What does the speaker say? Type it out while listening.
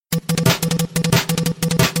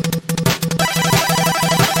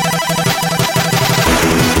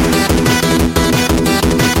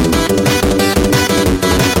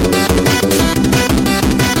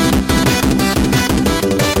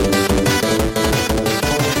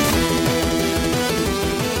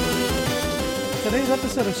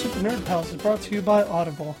Nerd Pals is brought to you by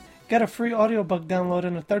Audible. Get a free audiobook download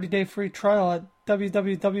and a 30-day free trial at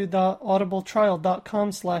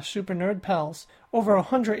www.audibletrial.com/supernerdpals. Over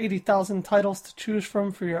 180,000 titles to choose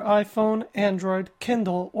from for your iPhone, Android,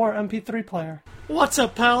 Kindle, or MP3 player. What's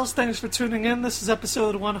up, pals? Thanks for tuning in. This is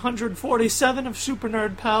episode 147 of Super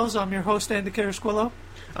Nerd Pals. I'm your host, Andy Carasquillo.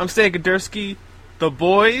 I'm Stan Kadursky. The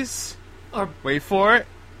boys, wait for it,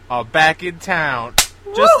 are back in town.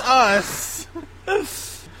 Just us.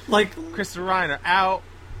 Like Chris and Ryan are out.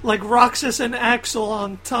 Like Roxas and Axel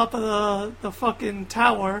on top of the fucking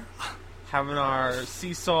tower. Having our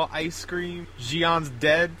seesaw ice cream. Gion's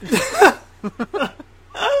dead.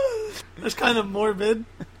 That's kind of morbid.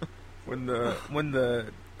 When the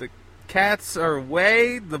cats are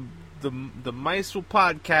away, the mice will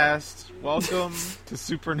podcast. Welcome to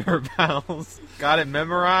Super Nerd Pals. Got it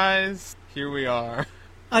memorized. Here we are.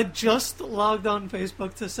 I just logged on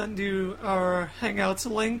Facebook to send you our Hangouts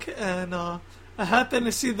link, and I happened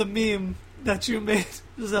to see the meme that you made.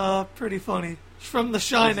 It was pretty funny. It's from The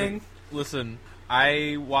Shining. Listen,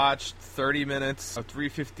 I watched 30 minutes of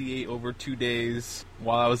 358 over 2 days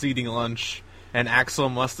while I was eating lunch, and Axel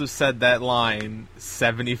must have said that line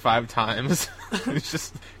 75 times. He's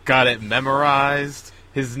just got it memorized.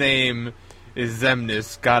 His name is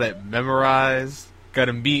Zemnis. Got it memorized. Got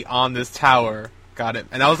to meet on this tower. Got it.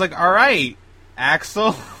 And I was like, alright,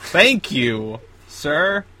 Axel, thank you,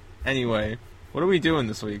 sir. Anyway, what are we doing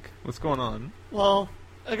this week? What's going on? Well,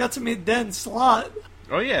 I got to meet Dan Slott.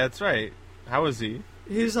 Oh yeah, that's right. How is he?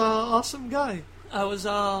 He's an awesome guy. I was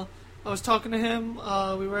talking to him.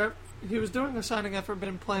 He was doing a signing at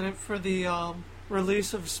Forbidden Planet for the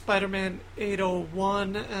release of Spider-Man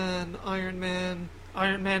 801 and Iron Man,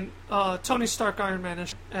 Tony Stark Iron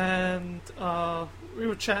Man-ish. And we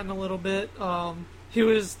were chatting a little bit. He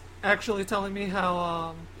was actually telling me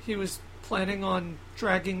how he was planning on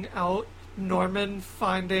dragging out Norman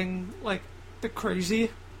finding, like, the crazy.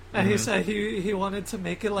 And he said he wanted to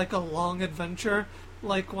make it like a long adventure,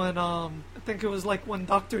 like when, I think it was like when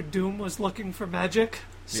Doctor Doom was looking for magic.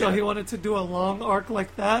 So he wanted to do a long arc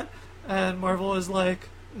like that. And Marvel was like,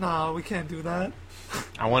 nah, we can't do that.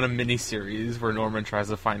 I want a miniseries where Norman tries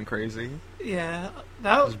to find crazy. Yeah,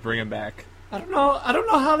 Just bring him back. I don't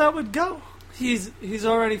know how that would go. He's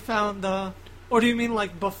already found or do you mean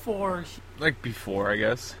like before? Like before, I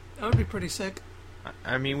guess. That would be pretty sick.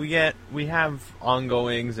 I mean, we have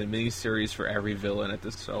ongoings and miniseries for every villain at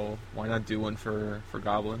this, so why not do one for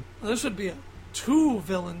Goblin? Well, this would be a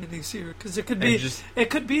 2-villain miniseries because it could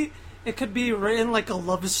be written like a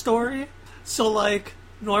love story. So like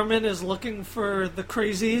Norman is looking for the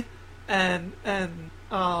crazy, and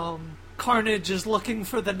Carnage is looking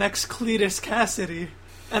for the next Cletus Cassidy,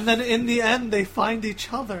 and then in the end they find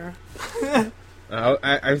each other.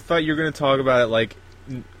 I thought you were going to talk about it like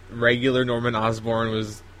regular Norman Osborn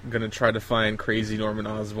was going to try to find crazy Norman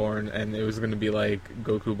Osborn, and it was going to be like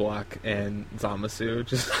Goku Black and Zamasu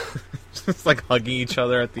just like hugging each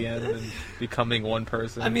other at the end and becoming one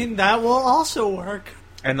person. I mean, that will also work.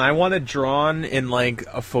 And I want it drawn in like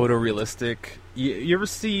a photorealistic. You ever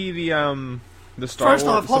see the Star Wars? First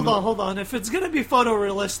off, hold on. If it's going to be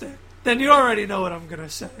photorealistic, then you already know what I'm going to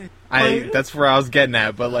say. That's where I was getting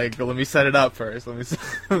at, but like, let me set it up first. Let me set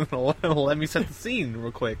the scene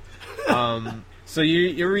real quick. So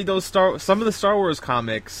you read some of the Star Wars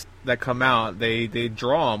comics that come out, they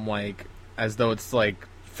draw them like as though it's like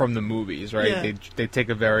from the movies, right? Yeah. They take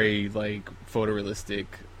a very like photorealistic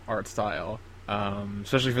art style,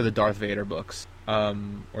 especially for the Darth Vader books.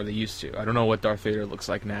 Or they used to. I don't know what Darth Vader looks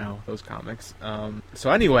like now, those comics.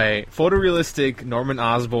 So anyway, photorealistic Norman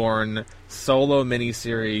Osborn solo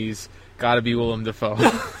miniseries, gotta be Willem Dafoe.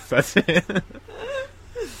 That's it.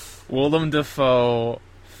 Willem Dafoe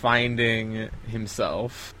finding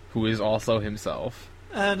himself, who is also himself.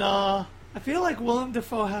 And I feel like Willem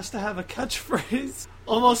Dafoe has to have a catchphrase,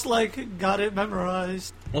 almost like got it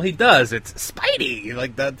memorized. Well, he does. It's Spidey.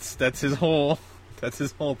 Like that's his whole... That's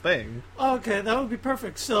his whole thing. Okay, that would be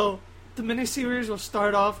perfect. So, the miniseries will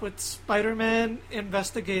start off with Spider-Man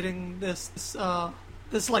investigating this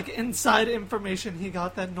like inside information he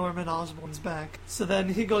got that Norman Osborn's back. So then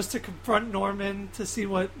he goes to confront Norman to see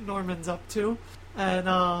what Norman's up to. And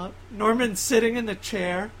Norman's sitting in the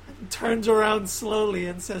chair and turns around slowly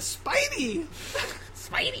and says, Spidey!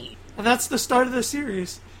 Spidey! And that's the start of the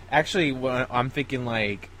series. Actually, I'm thinking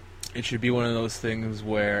like it should be one of those things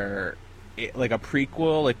where... like a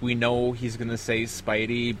prequel, like we know he's gonna say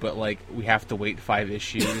Spidey, but like we have to wait 5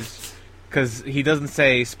 issues because he doesn't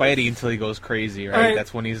say Spidey until he goes crazy, right?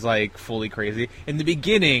 That's when he's like fully crazy. In the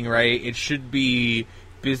beginning, right, it should be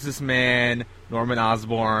businessman Norman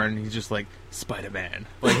Osborn. He's just like, Spider-Man.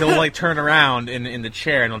 Like, he'll, like, turn around in the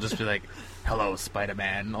chair and he'll just be like, hello,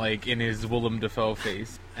 Spider-Man, like, in his Willem Dafoe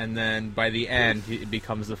face. And then by the end, it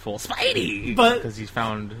becomes the full Spidey! Because he's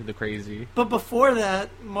found the crazy. But before that,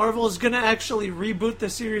 Marvel is going to actually reboot the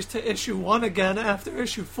series to issue 1 again after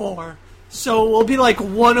issue 4. So we'll be, like,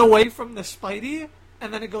 1 away from the Spidey,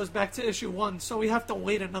 and then it goes back to issue 1. So we have to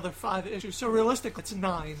wait another 5 issues. So realistically, it's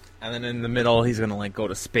 9. And then in the middle, he's gonna, like, go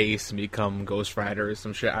to space and become Ghost Rider or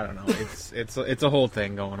some shit. I don't know. It's a whole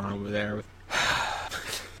thing going on over there.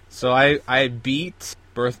 So I beat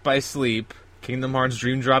Birth by Sleep, Kingdom Hearts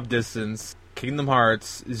Dream Drop Distance, Kingdom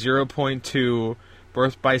Hearts 0.2,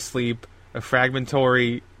 Birth by Sleep, a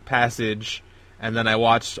fragmentary passage, and then I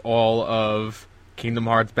watched all of Kingdom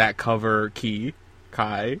Hearts back cover Key,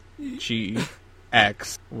 Kai, Chi,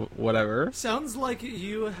 X, whatever. Sounds like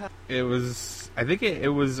you have... It was, I think it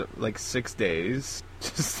was like 6 days.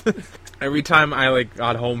 Just every time I like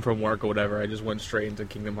got home from work or whatever, I just went straight into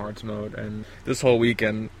Kingdom Hearts mode, and this whole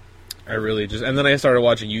weekend... I really just... And then I started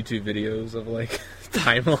watching YouTube videos of, like,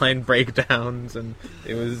 timeline breakdowns, and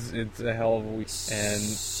it's a hell of a week. And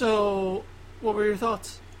so, what were your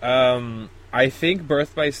thoughts? I think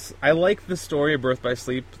I like the story of Birth by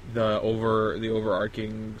Sleep, the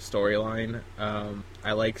overarching storyline.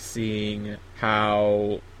 I like seeing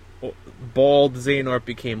how bald Xehanort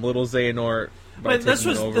became little Xehanort. But this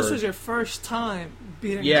was your first time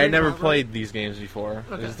beating Yeah, I never right? played these games before.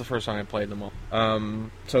 Okay. This is the first time I played them all.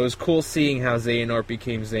 So it was cool seeing how Xehanort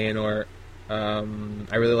became Xehanort.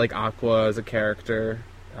 I really like Aqua as a character.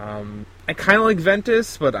 I kind of like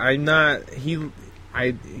Ventus, but I'm not...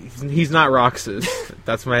 He's not Roxas.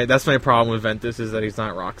 That's my problem with Ventus, is that he's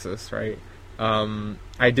not Roxas, right?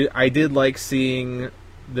 I did like seeing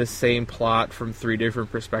the same plot from 3 different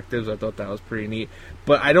perspectives. I thought that was pretty neat.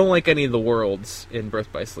 But I don't like any of the worlds in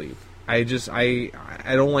Birth by Sleep. I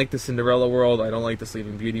don't like the Cinderella world. I don't like the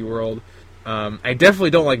Sleeping Beauty world. I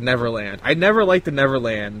definitely don't like Neverland. I never liked the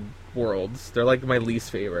Neverland worlds. They're like my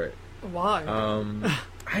least favorite. Why?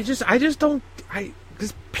 I just don't...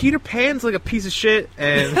 Because Peter Pan's like a piece of shit,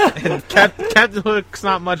 and Captain Hook's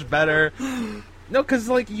not much better. No, because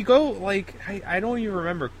like you go like I don't even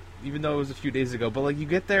remember, even though it was a few days ago. But like you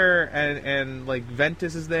get there and like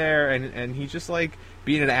Ventus is there, and he's just like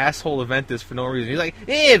being an asshole to Ventus for no reason. He's like,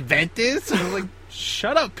 "Hey, Ventus," and I was like,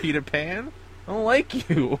 "Shut up, Peter Pan. I don't like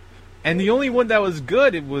you." And the only one that was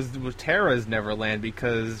good was Terra's Neverland,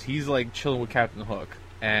 because he's like chilling with Captain Hook.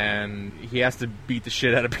 And he has to beat the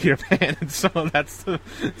shit out of Peter Pan, and so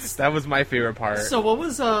that was my favorite part. So what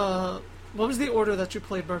was the order that you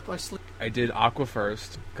played Birth by Sleep? I did Aqua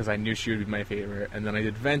first, because I knew she would be my favorite, and then I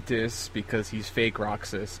did Ventus, because he's fake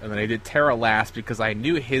Roxas, and then I did Terra last, because I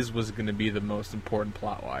knew his was going to be the most important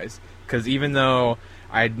plot-wise. Because even though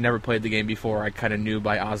I'd never played the game before, I kind of knew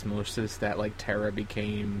by osmosis that like Terra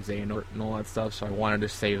became Xehanort and all that stuff, so I wanted to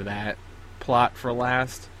save that plot for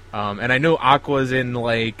last. And I know Aqua's in,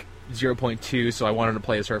 like, 0.2, so I wanted to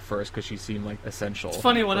play as her first, because she seemed, like, essential. It's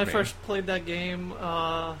funny, when I first played that game,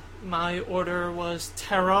 my order was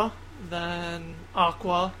Terra, then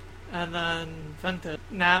Aqua, and then Ventus.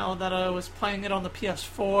 Now that I was playing it on the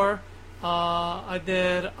PS4, I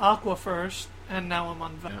did Aqua first, and now I'm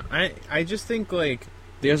on Ventus. Yeah, I just think, like,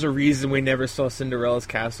 there's a reason we never saw Cinderella's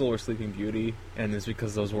Castle or Sleeping Beauty, and it's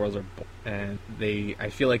because those worlds are... And I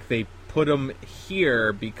feel like they put them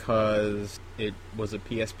here because it was a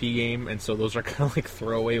PSP game, and so those are kind of like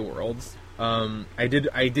throwaway worlds. I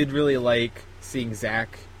did really like seeing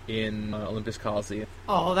Zack in Olympus Coliseum.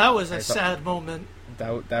 Oh, that was a sad moment.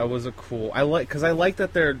 That was a cool... I like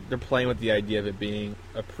that they're playing with the idea of it being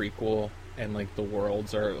a prequel, and like the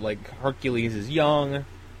worlds are like Hercules is young,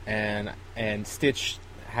 and Stitch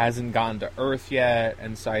hasn't gotten to Earth yet,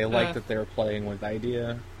 and so I like that they're playing with the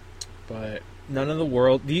idea. But none of the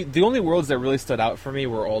world... The only worlds that really stood out for me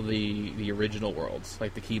were all the original worlds.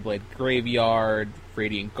 Like the Keyblade Graveyard,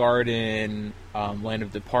 Radiant Garden, Land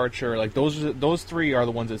of Departure. Like those 3 are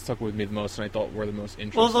the ones that stuck with me the most, and I thought were the most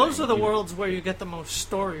interesting. Well, those are the worlds where you get the most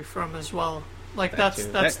story from as well. Like that's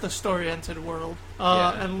the story-oriented world.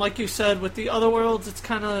 And like you said, with the other worlds, it's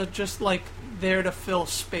kind of just like there to fill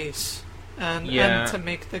space and to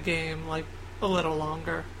make the game like a little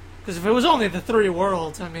longer. Because if it was only the 3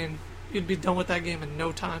 worlds, I mean, you'd be done with that game in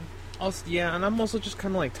no time. Also, yeah, and I'm also just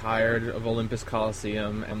kind of like tired of Olympus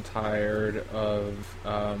Coliseum. I'm tired of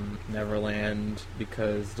Neverland,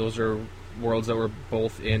 because those are worlds that were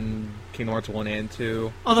both in Kingdom Hearts 1 and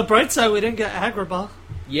 2. On the bright side, we didn't get Agrabah.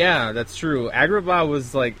 Yeah, that's true. Agrabah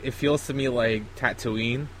was like, it feels to me like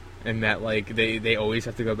Tatooine. and that like they always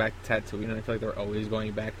have to go back to Tatooine, and I feel like they're always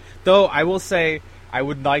going back. Though I will say I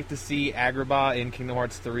would like to see Agrabah in Kingdom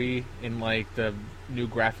Hearts 3 in like the new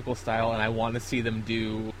graphical style, and I want to see them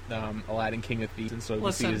do Aladdin King of Thieves, and so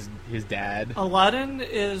we see his dad. Aladdin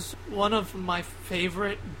is one of my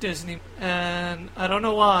favorite Disney, and I don't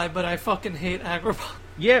know why, but I fucking hate Agrabah.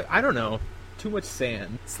 Yeah, I don't know. Too much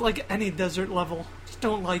sand. It's like any desert level. Just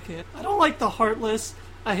don't like it. I don't like the Heartless.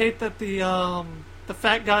 I hate that the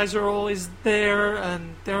fat guys are always there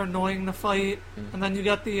and they're annoying to fight. And then you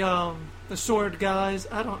got the sword guys.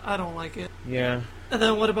 I don't like it. Yeah. And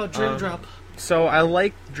then what about Dream Drop? So I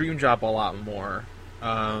like Dream Drop a lot more.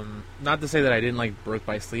 Not to say that I didn't like Birth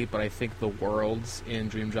by Sleep, but I think the worlds in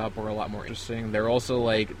Dream Drop were a lot more interesting. They're also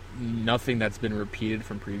like nothing that's been repeated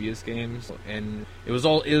from previous games, and it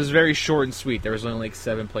was very short and sweet. There was only like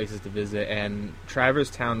 7 places to visit, and Traverse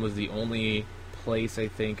Town was the only place, I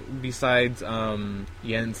think, besides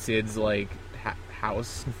Yen Sid's like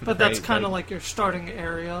house. But that's kind of like your starting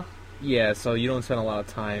area. Yeah, so you don't spend a lot of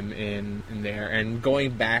time in there. And going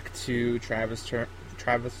back to Traverse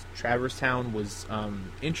Town was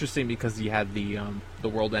interesting because you had the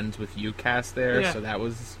World Ends With You cast there, so that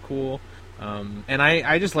was cool. And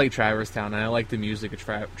I just like Traverse Town, and I like the music of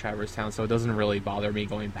Traverse Town, so it doesn't really bother me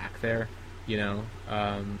going back there, you know.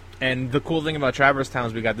 And the cool thing about Traverse Town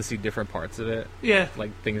is we got to see different parts of it. Yeah.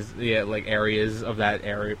 Like things, like areas of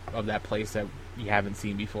that place that you haven't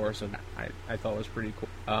seen before, so I thought it was pretty cool.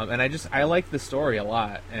 And I like the story a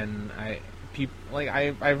lot, and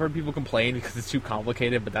I've heard people complain because it's too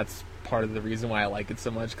complicated, but that's part of the reason why I like it so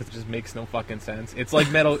much, because it just makes no fucking sense. It's like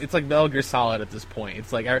Metal Gear Solid at this point.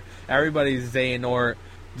 It's like everybody's Xehanort,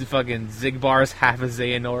 the fucking Zigbar's half a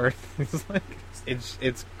Xehanort. It's like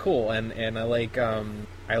it's cool, and I like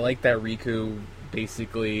that Riku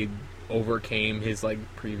basically overcame his like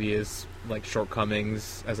previous like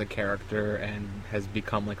shortcomings as a character and has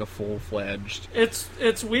become like a full-fledged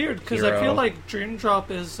It's weird because I feel like Dream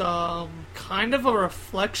Drop is kind of a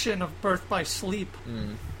reflection of Birth by Sleep,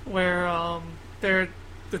 where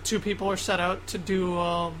the two people are set out to do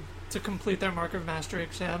to complete their Mark of Mastery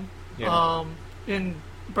exam. In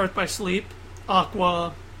Birth by Sleep,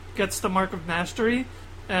 Aqua gets the Mark of Mastery,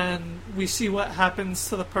 and we see what happens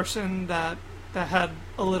to the person that had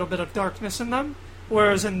a little bit of darkness in them.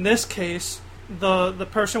 Whereas in this case, the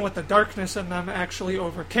person with the darkness in them actually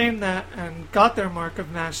overcame that and got their Mark of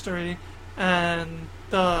Mastery, and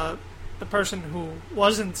the person who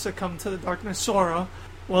wasn't succumbed to the darkness, Sora,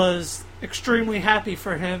 was extremely happy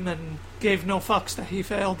for him and gave no fucks that he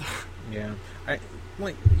failed. Yeah,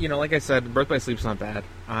 like I said, Birth by Sleep's not bad.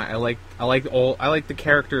 I like the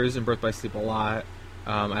characters in Birth by Sleep a lot.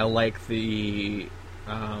 I like the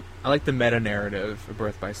meta narrative of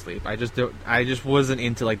Birth by Sleep. I just wasn't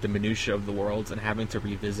into like the minutia of the worlds, and having to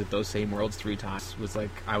revisit those same worlds 3 times was like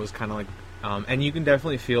I was kind of like, and you can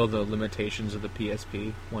definitely feel the limitations of the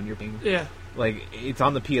PSP when you're being like it's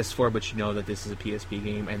on the PS4, but you know that this is a PSP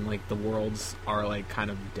game, and like the worlds are like kind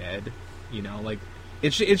of dead, you know, like.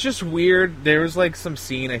 It's just weird. There was like some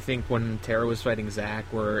scene, I think, when Terra was fighting Zack,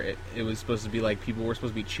 where it was supposed to be like people were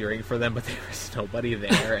supposed to be cheering for them, but there was nobody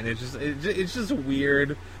there, and it's just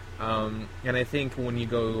weird. And I think when you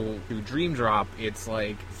go to Dream Drop, it's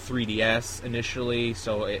like 3DS initially,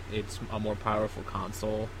 so it's a more powerful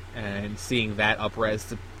console, and seeing that up-res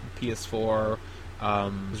to PS4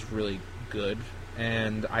 was really good.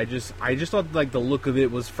 And I just thought like the look of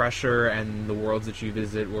it was fresher, and the worlds that you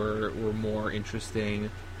visit were more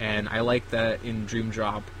interesting. And I like that in Dream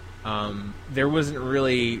Drop, there wasn't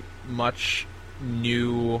really much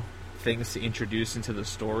new things to introduce into the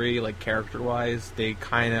story, like character-wise. They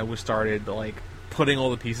kind of started like putting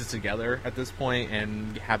all the pieces together at this point,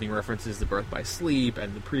 and having references to Birth by Sleep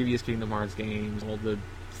and the previous Kingdom Hearts games, all the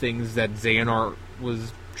things that Xehanort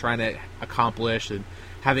was trying to accomplish, and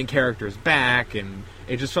having characters back, and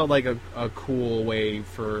it just felt like a cool way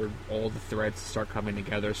for all the threads to start coming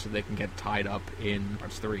together so they can get tied up in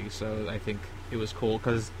Parts 3. So I think it was cool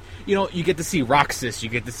because, you know, you get to see Roxas, you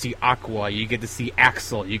get to see Aqua, you get to see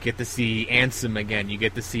Axel, you get to see Ansem again, you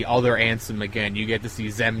get to see other Ansem again, you get to see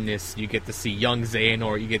Xemnas, you get to see young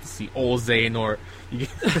Xehanort, you get to see old Xehanort.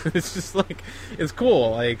 It's just like, it's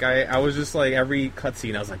cool. Like I was just like, every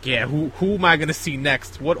cutscene I was like, yeah, who am I gonna see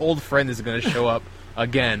next? What old friend is gonna show up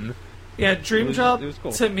again? Yeah, Dream Drop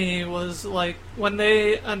cool. To me was like when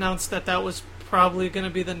they announced that was probably going to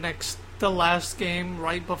be the last game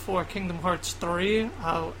right before Kingdom Hearts 3.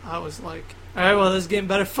 I was like, all right, well, this game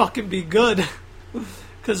better fucking be good,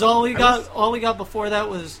 because all we got before that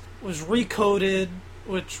was Recoded,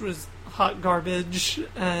 which was hot garbage,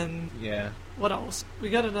 and what else? We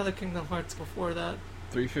got another Kingdom Hearts before that.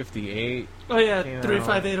 358. Oh yeah, You know.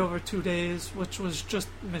 358 over 2 days, which was just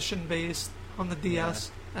mission based on the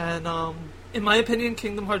DS. And in my opinion,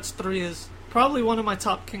 Kingdom Hearts 3 is probably one of my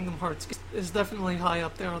top Kingdom Hearts. Is definitely high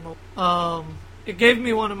up there on the. It gave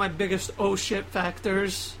me one of my biggest oh shit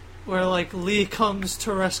factors, where like Lee comes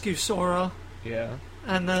to rescue Sora, Yeah.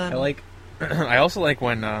 and then I also like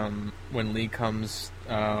when Lee comes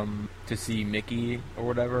to see Mickey or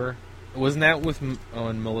whatever. Wasn't that with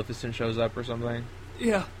when Maleficent shows up or something?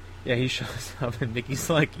 yeah. Yeah, he shows up and Mickey's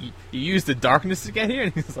like, "You used the darkness to get here,"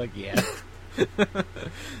 and he's like, "Yeah."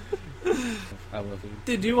 I love him.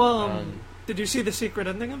 Did you see the secret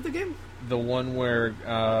ending of the game? The one where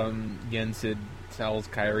Yensid tells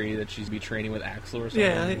Kairi that she's be training with Axel or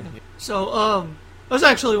something. Yeah. So that was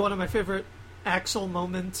actually one of my favorite Axel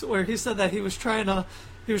moments, where he said that he was trying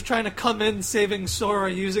to come in saving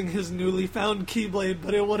Sora using his newly found Keyblade,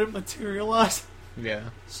 but it wouldn't materialize. Yeah.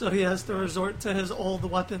 So he has to resort to his old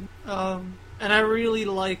weapon. And I really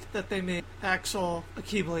like that they made Axel a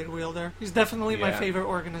Keyblade wielder. He's definitely my Yeah. favorite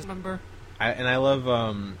Organist member. I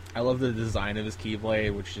love the design of his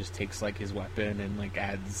Keyblade, which just takes like his weapon and like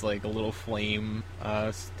adds like a little flame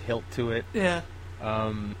hilt to it. Yeah.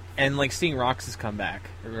 And like seeing Roxas come back,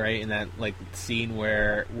 right, in that like scene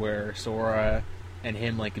where Sora and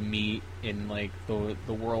him like meet in like the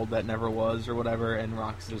world that never was or whatever, and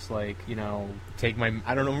Roxas just like, you know, take my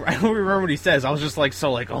I don't remember what he says. I was just like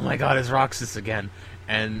oh my god, it's Roxas again.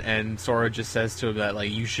 And Sora just says to him that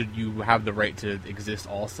like you have the right to exist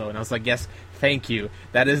also, and I was like, yes, thank you.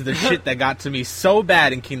 That is the shit that got to me so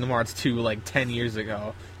bad in Kingdom Hearts 2 like 10 years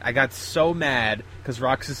ago. I got so mad because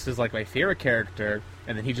Roxas is like my favorite character,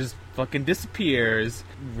 and then he just fucking disappears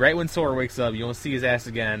right when Sora wakes up. You don't see his ass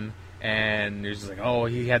again. And you're just like, oh,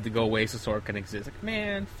 he had to go away so Sora can exist. Like,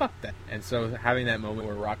 man, fuck that. And so having that moment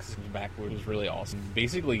where Roxas comes back was really awesome.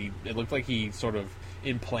 Basically, it looked like he sort of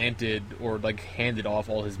implanted or like handed off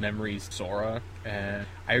all his memories to Sora. And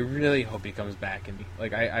I really hope he comes back. And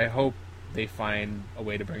like, I hope they find a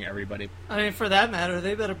way to bring everybody. I mean, for that matter,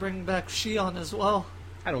 they better bring back Shion as well.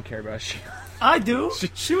 I don't care about Shion. I do.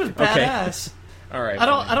 She was badass. All right.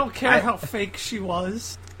 I don't care how fake she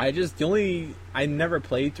was. I never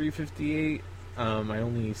played 358. I've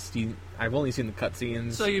only seen the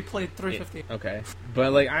cutscenes. So you played 350. Okay.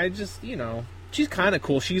 But like I just, you know, she's kind of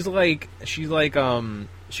cool. She reminds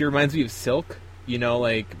me of Silk, you know,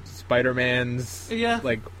 like Spider-Man's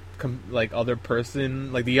like other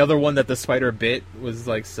person, like the other one that the spider bit was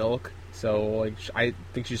like Silk. So like I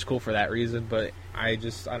think she's cool for that reason, but I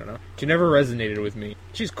don't know. She never resonated with me.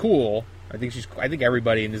 She's cool. I think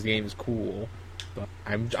everybody in this game is cool. But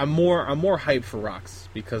I'm more hyped for Rox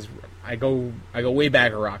because I go way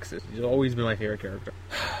back at Roxas. She's always been my favorite character.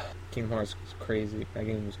 Kingdom Hearts was crazy. That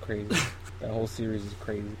game was crazy. That whole series is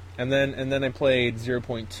crazy. And then I played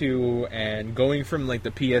 0.2, and going from like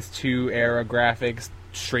the PS2 era graphics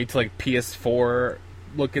straight to like PS4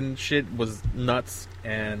 looking shit was nuts.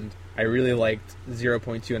 And I really liked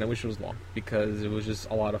 0.2, and I wish it was long because it was just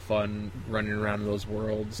a lot of fun running around in those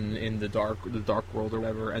worlds and in the dark world or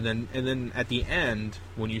whatever. And then at the end,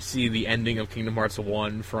 when you see the ending of Kingdom Hearts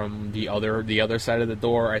 1 from the other side of the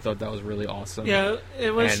door, I thought that was really awesome. Yeah,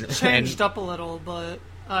 it was changed up a little, but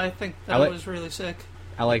I think that was really sick.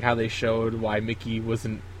 I like how they showed why Mickey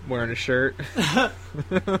wasn't wearing a shirt.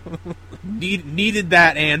 Needed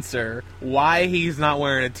that answer. Why he's not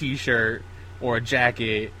wearing a t-shirt or a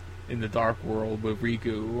jacket in the dark world with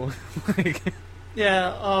Riku.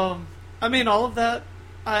 Yeah, I mean, all of that,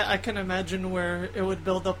 I can imagine where it would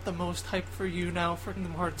build up the most hype for you now for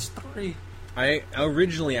Kingdom Hearts 3.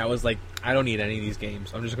 Originally I was like, I don't need any of these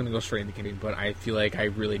games. I'm just going to go straight into Kingdom, but I feel like I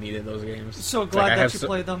really needed those games. So glad that you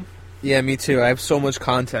played them. Yeah, me too. I have so much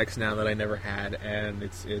context now that I never had, and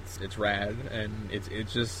it's rad, and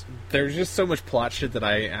it's just there's just so much plot shit that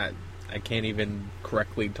I can't even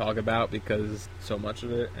correctly talk about because so much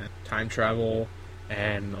of it, and time travel,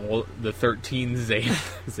 and all the 13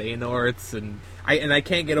 Xehanorts, and I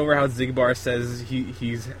can't get over how Xigbar says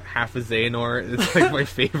he's half a Xehanort. It's like my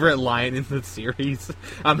favorite line in the series.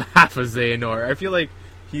 I'm half a Xehanort. I feel like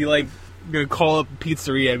he like gonna call up a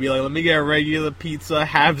pizzeria and be like, let me get a regular pizza,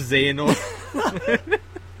 half Xehanort.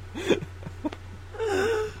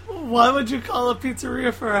 Why would you call a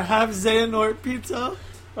pizzeria for a half Xehanort pizza?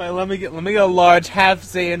 Right, let me get a large half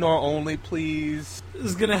Xehanort only, please.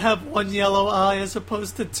 It's gonna have one yellow eye as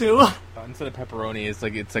opposed to two. Instead of pepperoni, it's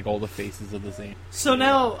like all the faces of the Xehanort. So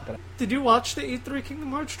now, did you watch the E3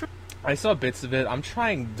 Kingdom Hearts trailer? I saw bits of it. I'm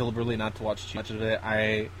trying deliberately not to watch too much of it.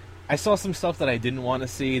 I I saw some stuff that I didn't want to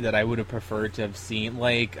see that I would have preferred to have seen,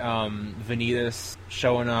 like Vanitas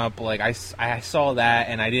showing up. Like I saw that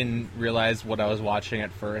and I didn't realize what I was watching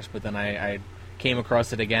at first, but then I came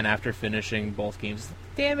across it again after finishing both games.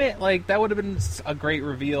 Damn it! Like that would have been a great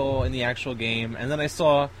reveal in the actual game. And then I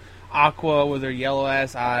saw Aqua with her yellow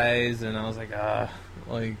ass eyes, and I was like,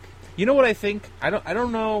 like, you know what I think? I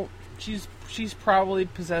don't know. She's probably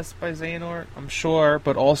possessed by Xehanort, I'm sure,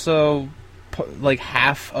 but also like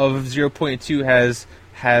half of 0.2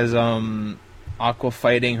 has Aqua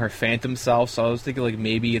fighting her phantom self. So I was thinking like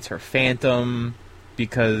maybe it's her phantom,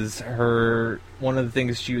 because one of the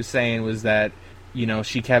things she was saying was that, you know,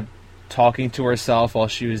 she kept talking to herself while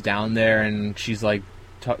she was down there, and she's like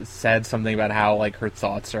said something about how like her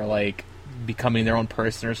thoughts are like becoming their own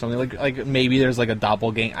person or something. Like maybe there's like a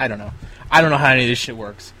doppelganger. I don't know how any of this shit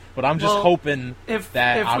works, but I'm just hoping if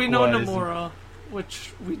Aqua we know Nomura,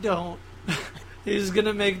 which we don't, he's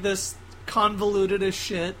gonna make this convoluted as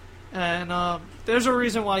shit. And there's a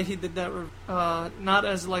reason why he did that, not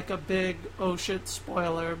as like a big oh shit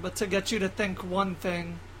spoiler, but to get you to think one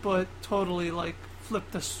thing, but totally like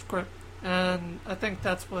flip the script. And I think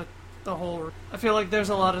that's what I feel like there's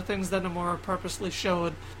a lot of things that Nomura purposely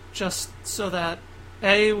showed just so that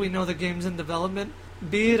A, we know the game's in development,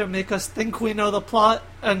 B, to make us think we know the plot,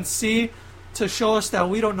 and C, to show us that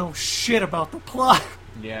we don't know shit about the plot.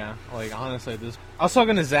 Yeah, like honestly, I was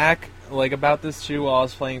talking to Zach like about this too while I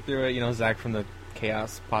was playing through it. You know, Zach from the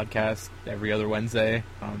Chaos podcast every other Wednesday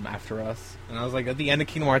after us, and I was like, at the end of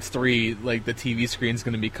Kingdom Hearts 3, like the TV screen's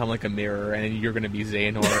gonna become like a mirror, and you're gonna be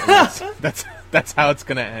Xehanort. And that's how it's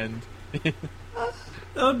gonna end.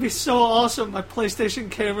 That would be so awesome. My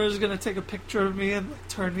PlayStation camera is gonna take a picture of me and like,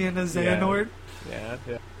 turn me into Xehanort. Yeah.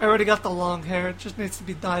 I already got the long hair. It just needs to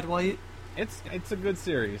be dyed white. It's a good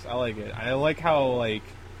series. I like it. I like how like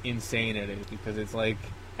insane it is, because it's like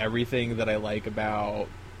everything that I like about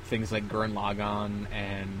things like Gurren Lagann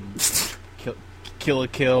and Kill la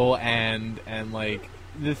Kill and like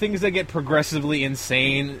the things that get progressively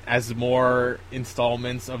insane as more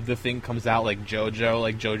installments of the thing comes out, like JoJo.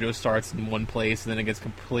 Like JoJo starts in one place and then it gets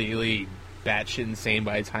completely batshit insane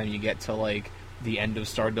by the time you get to like the end of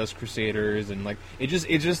Stardust Crusaders, and like it just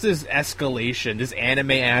this escalation, this anime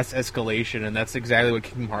ass escalation, and that's exactly what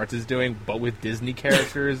Kingdom Hearts is doing, but with Disney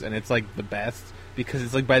characters, and it's like the best, because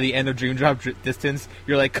it's like by the end of Dream Drop Distance,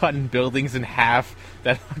 you're like cutting buildings in half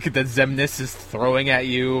that Xemnas is throwing at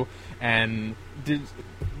you, and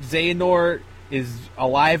Xehanort is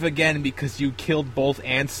alive again because you killed both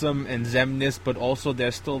Ansem and Xemnas, but also they're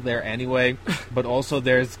still there anyway. But also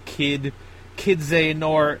there's Kid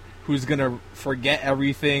Xehanort, who's gonna forget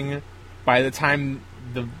everything by the time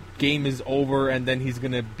the game is over, and then he's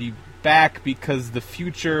gonna be back because the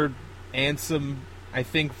future Ansem, I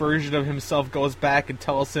think, version of himself goes back and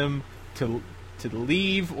tells him to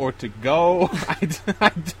leave or to go.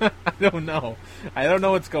 I don't know. I don't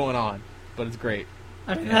know what's going on, but it's great.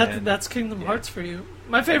 I mean, that's Kingdom Hearts for you.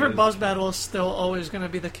 My favorite boss battle is still always going to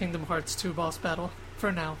be the Kingdom Hearts 2 boss battle,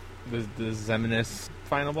 for now. The Xemnas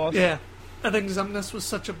final boss? Yeah. I think Xemnas was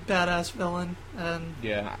such a badass villain, and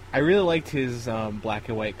yeah, I really liked his black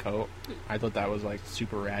and white coat. I thought that was like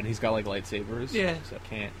super rad. He's got like lightsabers. Yeah, so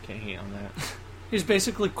can't hate on that. He's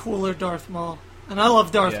basically cooler Darth Maul, and I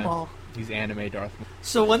love Darth Maul. He's anime Darth Maul.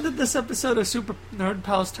 So when did this episode of Super Nerd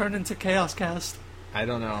Pals turn into Chaos Cast? I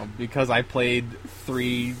don't know, because I played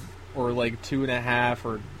 3 or like 2.5,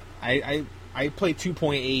 or I played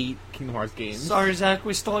 2.8 Kingdom Hearts games. Sorry, Zach,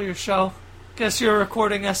 we stole your show. Guess you're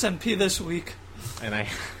recording SNP this week. And I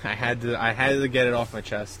had to get it off my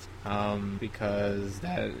chest, because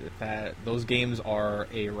those games are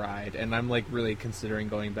a ride, and I'm like really considering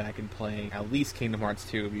going back and playing at least Kingdom Hearts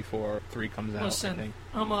 2 before 3 comes out. Listen, I think.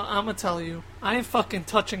 I'm gonna tell you, I ain't fucking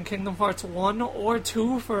touching Kingdom Hearts 1 or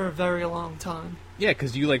 2 for a very long time. Yeah,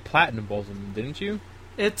 because you like platinum both of them, didn't you?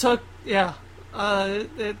 It took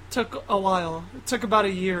it took a while. It took about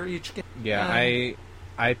a year each game. Yeah,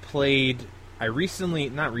 I played.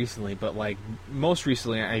 Not recently, but like most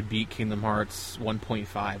recently, I beat Kingdom Hearts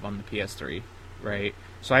 1.5 on the PS3, right?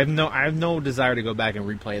 So I have no desire to go back and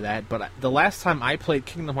replay that. But the last time I played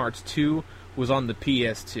Kingdom Hearts 2 was on the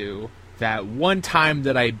PS2. That one time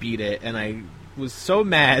that I beat it, and I was so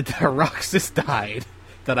mad that Roxas died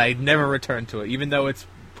that I never returned to it, even though it's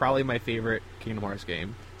probably my favorite Kingdom Hearts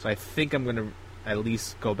game. So I think I'm gonna at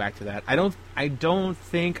least go back to that. I don't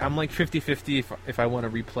think I'm like 50-50 if I want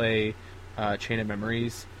to replay Chain of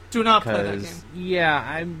Memories. Do not play that game.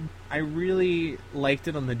 Yeah, I really liked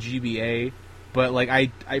it on the GBA, but like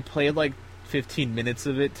I played like 15 minutes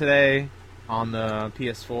of it today on the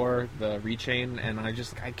PS4, the Rechain, and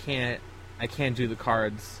I I can't do the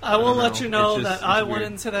cards. I will don't let you know It's just- that I it's went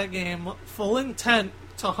weird. into that game full intent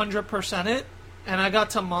to 100% it, and I got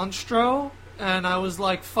to Monstro, and I was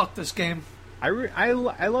like, fuck this game. I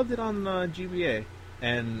loved it on GBA,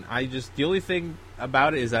 and the only thing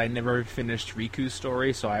about it is that I never finished Riku's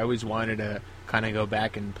story, so I always wanted to kind of go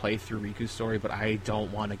back and play through Riku's story, but I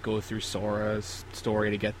don't want to go through Sora's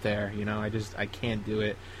story to get there. I can't do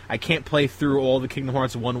it. I can't play through all the Kingdom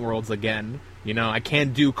Hearts 1 worlds again. I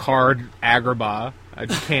can't do Card Agrabah. I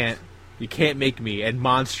just can't. You can't make me. And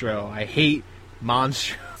Monstro. I hate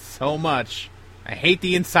Monstro so much. I hate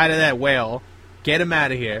the inside of that whale. Get him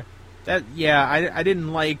out of here. I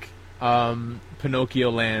didn't like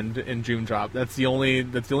Pinocchio Land in Dream Drop. That's the only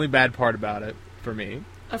bad part about it for me.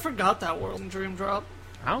 I forgot that world in Dream Drop.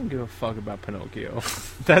 I don't give a fuck about Pinocchio.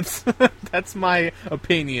 that's my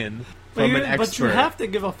opinion from an expert. But you have to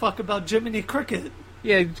give a fuck about Jiminy Cricket.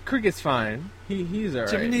 Yeah, Cricket's fine. He's alright.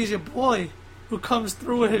 Jiminy's your boy who comes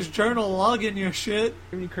through with his journal logging your shit.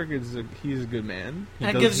 Jiminy Cricket's he's a good man.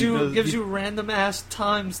 And gives you random ass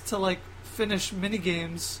times to like finish mini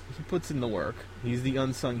games. He puts in the work. He's the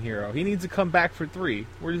unsung hero. He needs to come back for 3.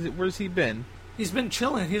 Where's he been? He's been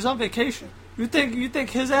chilling. He's on vacation. You think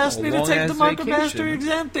his ass need to take long-ass the Market vacation. Master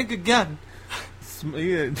exam? Think again.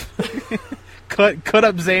 cut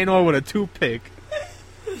up Xehanort with a toothpick.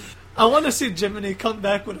 I want to see Jiminy come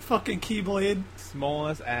back with a fucking keyblade. Small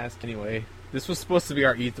ass. Anyway, this was supposed to be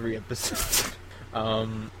our E3 episode.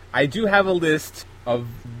 I do have a list of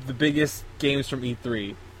the biggest games from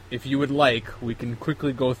E3. If you would like, we can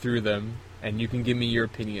quickly go through them, and you can give me your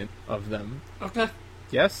opinion of them. Okay.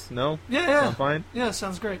 Yes? No? Yeah. Sound fine? Yeah,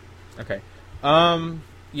 sounds great. Okay.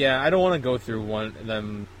 Yeah, I don't want to go through one of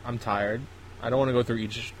them. I'm tired. I don't want to go through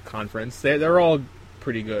each conference. They're all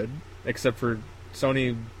pretty good, except for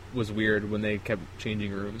Sony was weird when they kept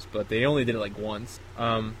changing rooms, but they only did it like once.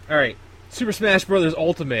 Alright. Super Smash Bros.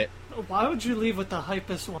 Ultimate. Why would you leave with the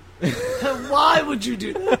hypest one? Why would you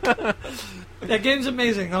do that? That game's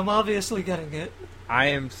amazing. I'm obviously getting it. I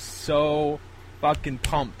am so fucking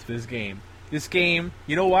pumped for this game. This game,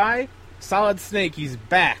 you know why? Solid Snake, he's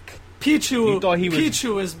back. Pichu, You thought he was-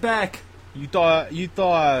 Pichu is back. You thought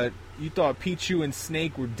Pichu and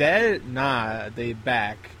Snake were dead? Nah, they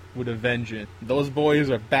back with a vengeance. Those boys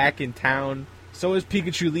are back in town. So is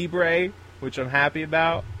Pikachu Libre, which I'm happy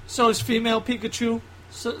about. So is female Pikachu.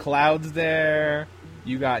 So, Cloud's there.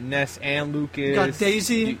 You got Ness and Lucas. you got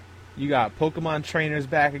Daisy. You got Pokemon trainers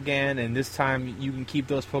back again, and this time you can keep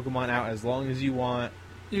those Pokemon out as long as you want.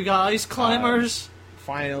 You got Ice Climbers.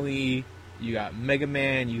 Finally, you got Mega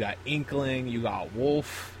Man, you got Inkling, you got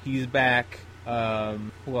Wolf, he's back.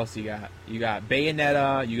 Who else you got? You got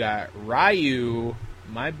Bayonetta, you got Ryu,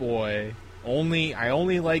 my boy. I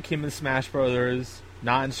only like him in Smash Brothers,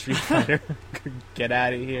 not in Street Fighter. Get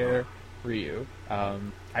out of here, Ryu.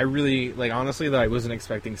 I really, honestly, though, I wasn't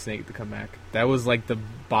expecting Snake to come back. That was, the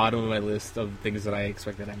bottom of my list of things that I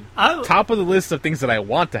expected to happen. Top of the list of things that I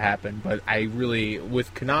want to happen, but I really,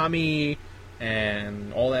 with Konami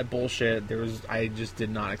and all that bullshit, I just did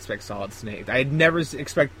not expect Solid Snake. I'd never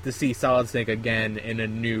expect to see Solid Snake again in a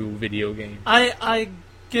new video game. I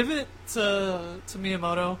give it to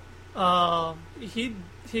Miyamoto.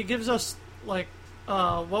 He gives us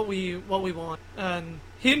what we want, and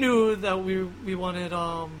he knew that we wanted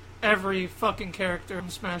every fucking character in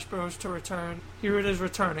Smash Bros. To return. Here it is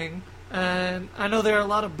returning, and I know there are a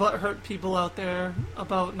lot of butthurt people out there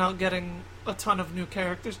about not getting a ton of new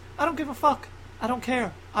characters. I don't give a fuck. I don't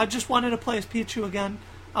care. I just wanted to play as Pichu again.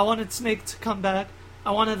 I wanted Snake to come back.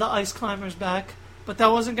 I wanted the Ice Climbers back. But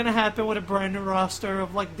that wasn't going to happen with a brand new roster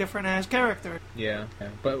of Yeah. different ass characters.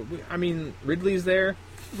 But Ridley's there.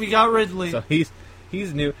 We got Ridley. So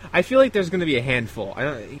he's new. I feel like there's going to be a handful.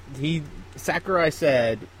 Sakurai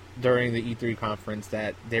said during the E3 conference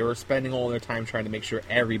that they were spending all their time trying to make sure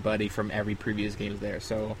everybody from every previous game is there.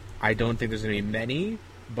 So I don't think there's going to be many,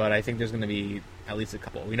 but I think there's going to be at least a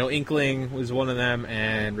couple. We know Inkling was one of them,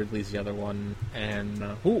 and Ridley's the other one. And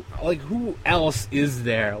who else is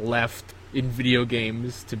there left in video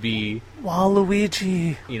games to be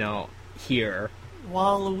Waluigi. Here?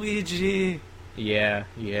 Waluigi. Yeah,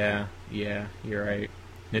 you're right.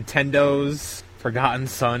 Nintendo's Forgotten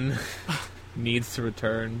Son needs to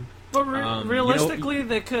return. But realistically,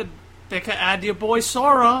 they could add your boy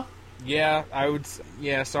Sora. Yeah,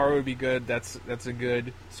 Sora would be good. That's a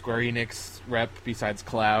good Square Enix rep besides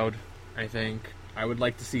Cloud, I think. I would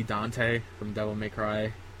like to see Dante from Devil May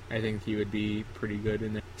Cry. I think he would be pretty good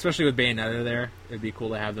in there. Especially with Bayonetta there. It'd be cool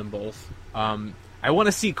to have them both. I want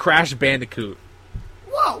to see Crash Bandicoot.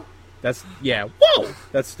 Whoa! That's yeah. Whoa.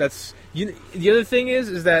 That's you. The other thing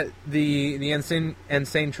is that the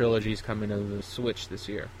Insane trilogy is coming to the Switch this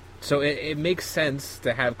year, so it makes sense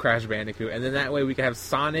to have Crash Bandicoot, and then that way we can have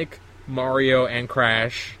Sonic, Mario, and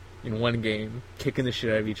Crash in one game, kicking the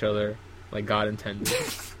shit out of each other like God intended.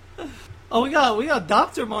 Oh, we got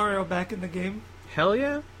Dr. Mario back in the game. Hell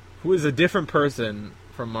yeah! Who is a different person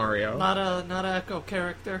from Mario? Not a Echo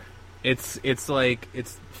character. It's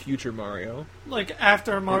future Mario. Like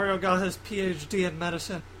after Mario got his PhD in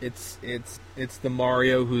medicine. It's the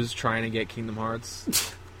Mario who's trying to get Kingdom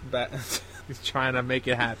Hearts. He's trying to make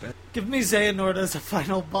it happen. Give me Xehanort as a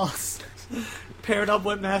final boss, paired up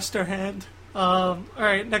with Master Hand. All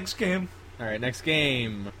right, next game.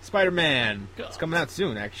 Spider-Man. God. It's coming out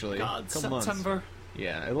soon, actually. God, Couple September. Months.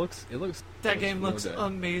 Yeah, it looks. That game real looks good.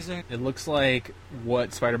 amazing. It looks like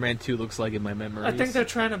what Spider-Man 2 looks like in my memories. I think they're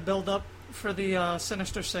trying to build up for the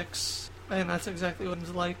Sinister Six, and that's exactly what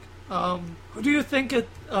it's like. Who do you think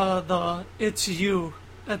it's you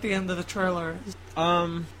at the end of the trailer is?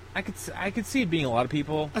 I could see it being a lot of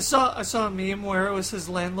people. I saw a meme where it was his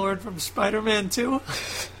landlord from Spider-Man 2.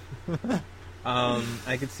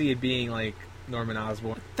 I could see it being like Norman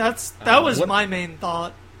Osborn. That was my main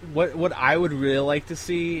thought. What I would really like to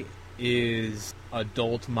see is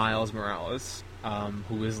adult Miles Morales,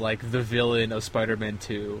 who is like the villain of Spider-Man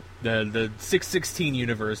 2, the 616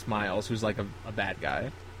 universe Miles, who's like a bad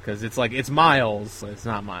guy, because it's Miles, but it's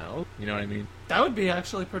not Miles. You know what I mean? That would be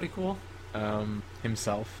actually pretty cool.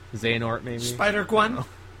 Himself, Xehanort maybe. Spider-Gwen.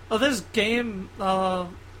 Oh, this game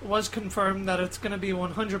was confirmed that it's going to be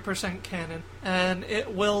 100% canon, and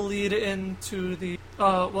it will lead into the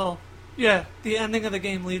the ending of the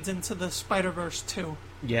game leads into the Spider-Verse 2.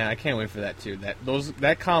 Yeah, I can't wait for that too.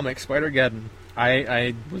 That comic, Spider-Geddon.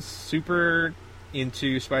 I was super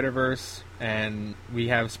into Spider-Verse, and we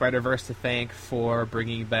have Spider-Verse to thank for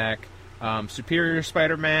bringing back Superior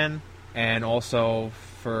Spider-Man, and also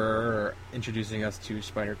for introducing us to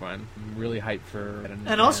Spider-Gwen. I'm really hyped for that.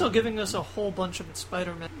 And also giving us a whole bunch of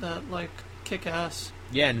Spider-Man that, like, kick ass.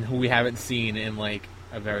 Yeah, and who we haven't seen in, like,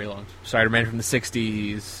 a very long time. Spider-Man from the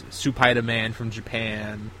 60s, Spider-Man from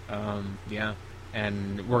Japan. Yeah.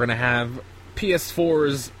 And we're going to have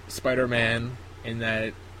PS4's Spider-Man in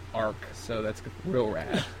that arc, so that's real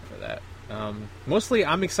rad for that. Mostly,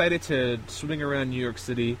 I'm excited to swing around New York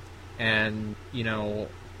City, and, you know,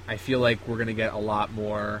 I feel like we're going to get a lot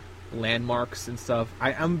more landmarks and stuff.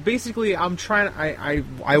 I want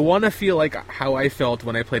to feel like how I felt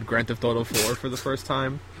when I played Grand Theft Auto 4 for the first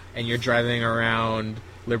time, and you're driving around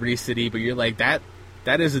Liberty City, but you're like, that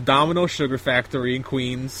is a Domino Sugar Factory in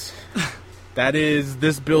Queens. That is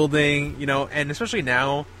this building, you know, and especially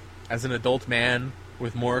now, as an adult man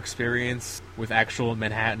with more experience with actual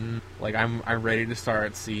Manhattan, like, I'm ready to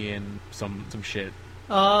start seeing some shit.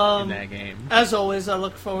 In that game. As always, I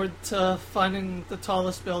look forward to finding the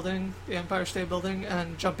tallest building, the Empire State Building,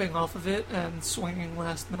 and jumping off of it and swinging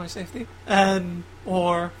last to my safety,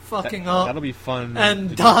 or fucking up. That'll be fun.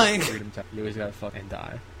 And dying. You always gotta fuck and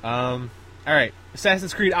die. All right,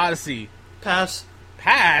 Assassin's Creed Odyssey. Pass.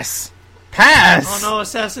 Oh no,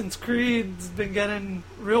 Assassin's Creed's been getting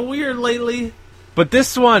real weird lately. But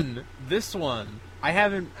this one. I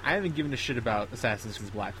haven't given a shit about Assassin's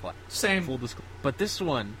Creed Black Flag. Same. Full disclosure. But this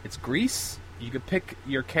one, it's Greece. You could pick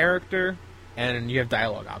your character, and you have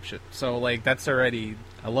dialogue option. So, like, that's already...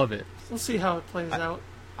 I love it. We'll see how it plays out.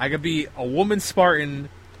 I could be a woman Spartan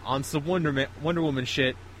on some Wonder Woman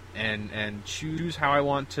shit, and choose how I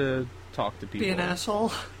want to talk to people. Be an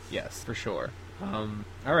asshole? Yes, for sure.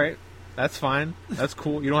 Alright. That's fine. That's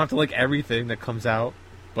cool. You don't have to like everything that comes out.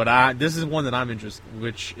 But this is one that I'm interested in,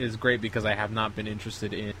 which is great because I have not been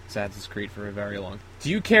interested in Assassin's Creed for a very long time. Do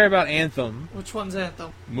you care about Anthem? Which one's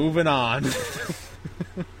Anthem? Moving on.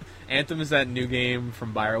 Anthem is that new game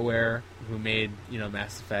from BioWare who made,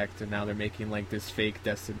 Mass Effect, and now they're making, like, this fake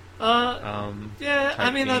Destiny. Yeah, I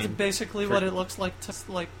mean, that's basically what it looks like to,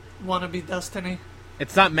 like, wannabe Destiny.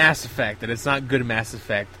 It's not Mass Effect, and it's not good Mass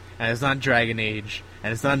Effect, and it's not Dragon Age,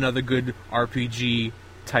 and it's not another good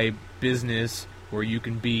RPG-type business where you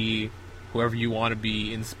can be whoever you want to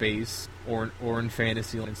be in space or in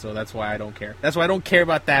fantasy, and so that's why I don't care. That's why I don't care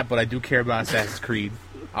about that, but I do care about Assassin's Creed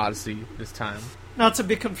Odyssey this time. Not to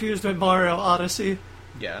be confused with Mario Odyssey.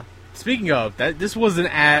 Yeah. Speaking of, this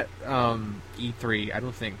wasn't at E3, I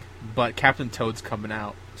don't think, but Captain Toad's coming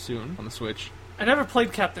out soon on the Switch. I never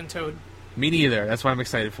played Captain Toad. Me neither. That's why I'm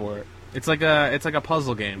excited for it. It's like a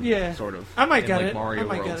puzzle game, yeah, sort of. I might get like it. Mario I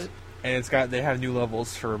might World. get it. And they have new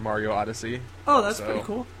levels for Mario Odyssey. Oh, that's pretty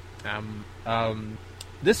cool.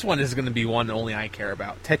 This one is going to be one only I care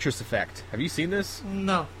about. Tetris Effect. Have you seen this?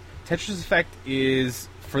 No. Tetris Effect is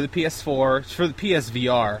for the PS4, it's for the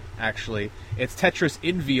PSVR, actually. It's Tetris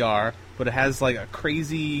in VR, but it has like a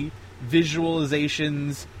crazy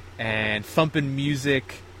visualizations and thumping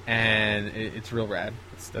music, and it's real rad.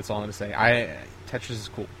 That's all I'm going to say. Tetris is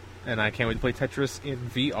cool, and I can't wait to play Tetris in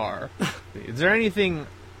VR. Is there anything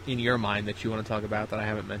in your mind that you want to talk about that I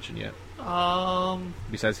haven't mentioned yet?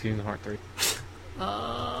 Besides Kingdom Hearts 3.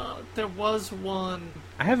 There was one.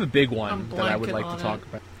 I have a big one that I would like to talk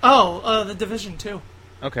about. Oh, the Division 2.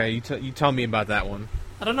 Okay, you tell me about that one.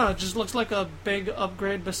 I don't know, it just looks like a big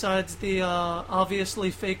upgrade besides the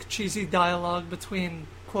obviously fake cheesy dialogue between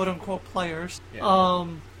quote-unquote players. Yeah.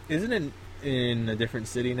 Isn't it in a different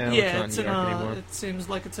city now? Yeah, it's not in New York anymore. It seems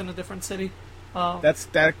like it's in a different city.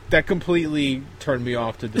 That completely turned me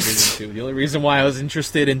off to Division 2. The only reason why I was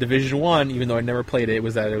interested in Division 1, even though I never played it,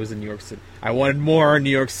 was that it was in New York City. I wanted more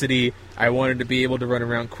New York City. I wanted to be able to run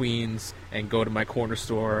around Queens and go to my corner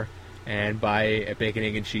store and buy a bacon,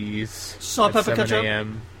 egg, and cheese Salt, at pepper, 7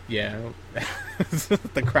 a.m. Yeah.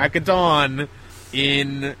 The crack of dawn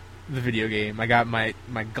in the video game. I got my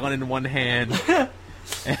gun in one hand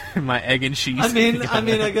and my egg and cheese.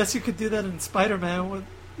 I guess you could do that in Spider-Man with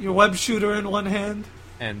your web shooter in one hand.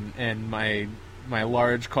 And my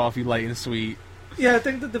large coffee, light and sweet. Yeah, I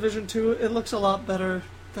think the Division 2, it looks a lot better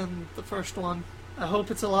than the first one. I hope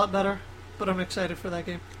it's a lot better, but I'm excited for that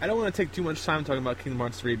game. I don't want to take too much time talking about Kingdom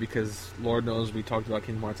Hearts 3 because Lord knows we talked about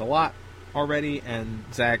Kingdom Hearts a lot already, and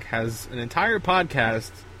Zach has an entire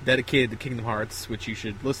podcast dedicated to Kingdom Hearts, which you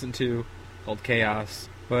should listen to, called Chaos.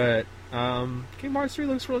 But Kingdom Hearts 3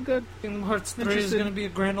 looks real good. Kingdom Hearts 3 is going to be a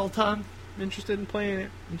grand old time. I'm interested in playing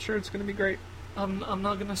it. I'm sure it's going to be great. I'm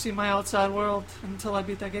not going to see my outside world until I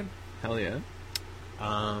beat that game. Hell yeah.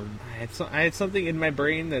 I had something in my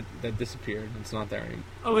brain that disappeared. It's not there anymore.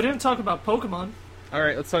 Oh, we didn't talk about Pokemon. All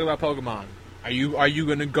right, let's talk about Pokemon. Are you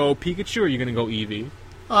going to go Pikachu or are you going to go Eevee?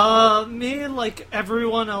 Me, like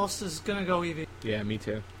everyone else, is going to go Eevee. Yeah, me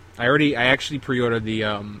too. I actually pre-ordered the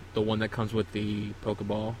one that comes with the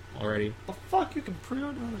Pokeball already. Oh, fuck, you can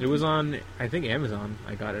pre-order it? It was on, I think, Amazon.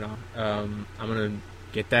 I got it on. I'm gonna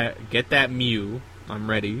get that Mew. I'm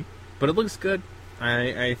ready, but it looks good.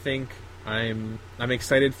 I think I'm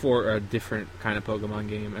excited for a different kind of Pokemon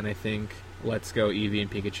game, and I think Let's Go Eevee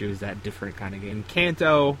and Pikachu is that different kind of game.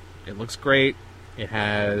 Kanto, it looks great. It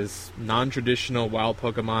has non-traditional wild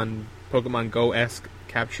Pokemon Go-esque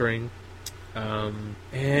capturing. And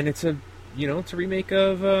it's a remake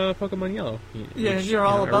of Pokemon Yellow. Yeah, and you're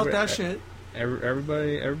all about that shit.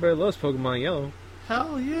 Everybody loves Pokemon Yellow.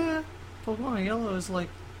 Hell yeah, Pokemon Yellow is like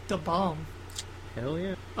the bomb. Hell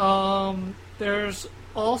yeah. There's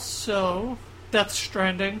also Death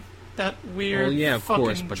Stranding, that weird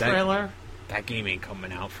fucking trailer. That game ain't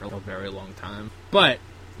coming out for a very long time. But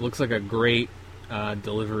looks like a great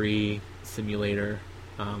delivery simulator.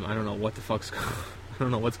 I don't know what the fuck's I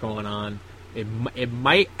don't know what's going on. It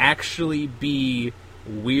might actually be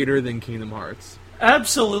weirder than Kingdom Hearts.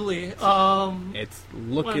 Absolutely. It's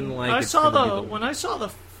looking like when I saw the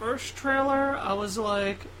first trailer, I was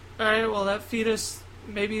like, all right, well, that fetus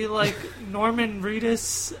maybe like Norman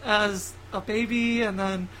Reedus as a baby, and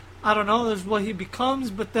then I don't know, there's what he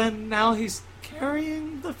becomes, but then now he's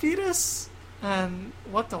carrying the fetus, and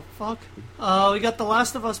what the fuck? We got The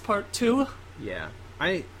Last of Us Part 2. Yeah,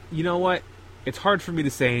 you know what? It's hard for me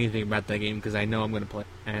to say anything about that game because I know I'm going to play.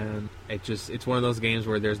 And it's one of those games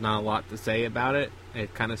where there's not a lot to say about it.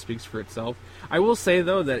 It kind of speaks for itself. I will say,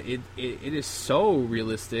 though, that it is so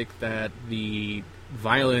realistic that the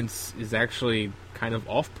violence is actually kind of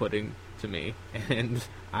off-putting to me. And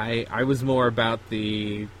I was more about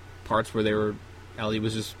the parts where Ellie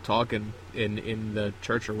was just talking in the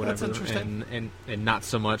church or whatever. That's interesting. And not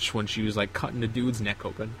so much when she was like cutting the dude's neck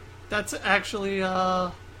open. That's actually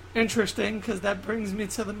interesting, because that brings me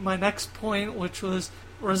to my next point, which was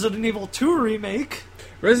Resident Evil 2 Remake.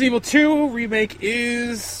 Resident Evil 2 Remake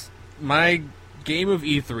is my game of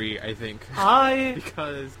E3, I think.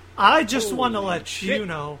 Because I just want to let you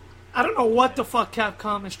know, I don't know what the fuck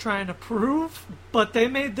Capcom is trying to prove, but they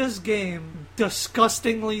made this game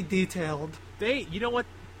disgustingly detailed. You know what?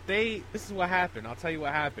 This is what happened. I'll tell you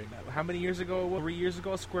what happened. How many years ago? 3 years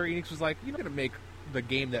ago, Square Enix was like, "You're not gonna make the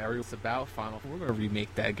game that everyone's about, Final. We're gonna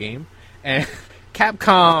remake that game." And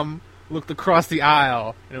Capcom looked across the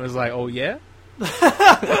aisle and it was like, "Oh yeah."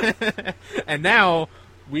 And now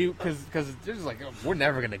because they're just like, oh, we're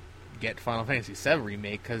never gonna get Final Fantasy VII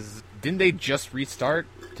remake because didn't they just restart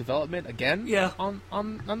development again? Yeah. On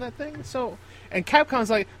that thing. So, and Capcom's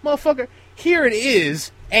like, motherfucker, here it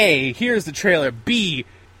is. A, here's the trailer. B,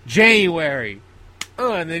 January.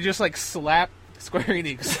 And they just like slap Square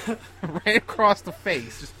Enix right across the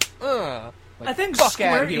face. Just Like, I think fuck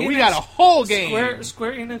Square out of here. Enix, We got a whole game.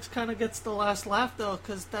 Square Enix kind of gets the last laugh though,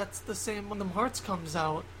 because that's the same when Kingdom Hearts comes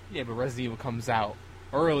out. Yeah, but Resident Evil comes out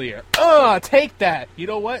earlier. Take that. You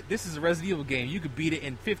know what? This is a Resident Evil game. You could beat it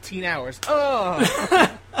in 15 hours.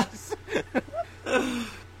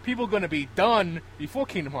 People gonna be done before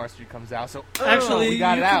Kingdom Hearts 3 comes out. So Actually, we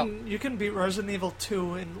got it out. You can beat Resident Evil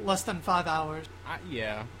 2 in less than 5 hours.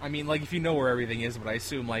 Yeah, I mean, like, if you know where everything is, but I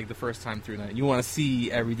assume, like, the first time through that, you want to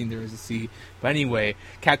see everything there is to see. But anyway,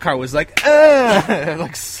 Capcom was like,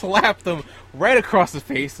 like, slapped them right across the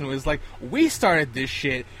face and was like, we started this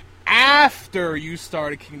shit after you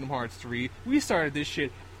started Kingdom Hearts 3. We started this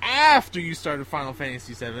shit after you started Final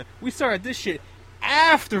Fantasy 7. We started this shit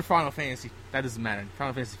after Final Fantasy. That doesn't matter.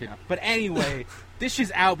 Final Fantasy 15. But anyway, this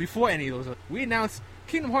shit's out before any of those. We announced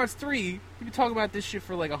Kingdom Hearts 3. We've been talking about this shit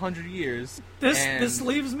for like 100 years. This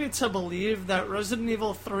leaves me to believe that Resident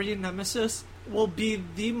Evil 3 Nemesis will be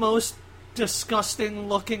the most disgusting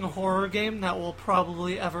looking horror game that we'll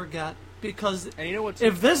probably ever get. Because and you know what?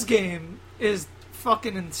 If this game is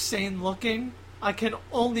fucking insane looking, I can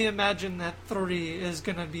only imagine that 3 is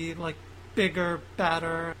gonna be like bigger,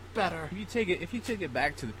 better. If you take it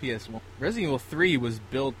back to the PS1, Resident Evil 3 was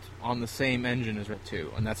built on the same engine as Red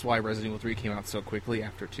 2, and that's why Resident Evil 3 came out so quickly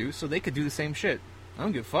after 2, so they could do the same shit. I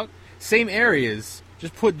don't give a fuck. Same areas,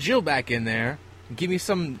 just put Jill back in there, and give me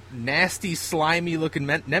some nasty, slimy looking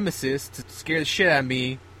nemesis to scare the shit out of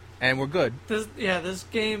me, and we're good. This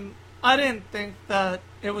game, I didn't think that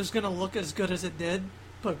it was gonna look as good as it did,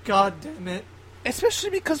 but god damn it. Especially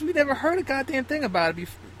because we never heard a goddamn thing about it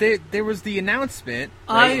before. There was the announcement,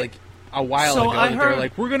 right, like a while ago, that they were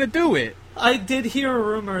like, we're gonna do it. I did hear a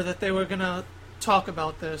rumor that they were gonna talk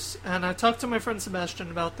about this, and I talked to my friend Sebastian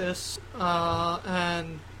about this,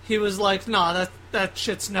 and he was like, nah, that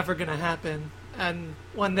shit's never gonna happen. And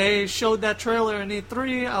when they showed that trailer in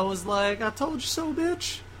E3, I was like, I told you so,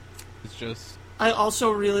 bitch. It's just... I also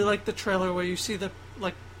really like the trailer where you see the,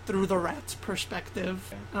 like, through the rat's perspective.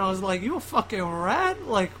 Yeah. And I was like, you a fucking rat?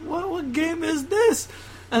 Like, what game is this?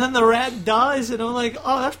 And then the rat dies, and I'm like,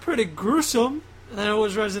 oh, that's pretty gruesome. And then it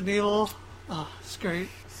was Resident Evil. Oh, it's great.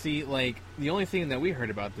 See, like, the only thing that we heard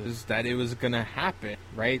about this is that it was gonna happen,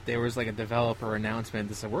 right? There was, like, a developer announcement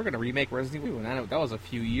that said, we're gonna remake Resident Evil 2, and that was a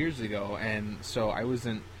few years ago, and so I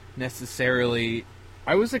wasn't necessarily...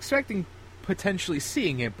 I was expecting potentially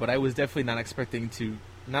seeing it, but I was definitely not expecting to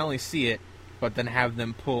not only see it, but then have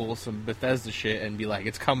them pull some Bethesda shit and be like,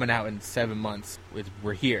 it's coming out in 7 months.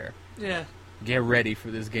 We're here. Yeah. Get ready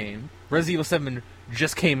for this game. Resident Evil 7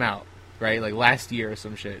 just came out, right? Like last year or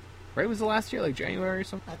some shit. Right? Was it last year? Like January or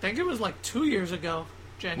something? I think it was like 2 years ago.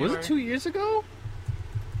 January. Was it 2 years ago?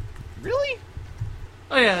 Really?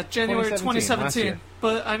 Oh yeah, January 2017.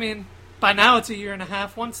 But, I mean... By now it's a year and a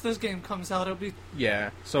half. Once this game comes out, it'll be...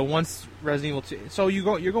 Yeah, so once Resident Evil 2... So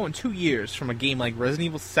you're going 2 years from a game like Resident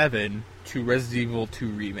Evil 7 to Resident Evil 2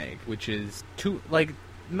 Remake, which is... Like,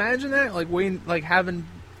 imagine that, like, having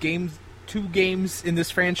 2 games in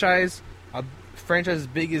this franchise, a franchise as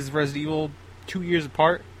big as Resident Evil, 2 years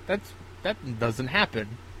apart. That doesn't happen,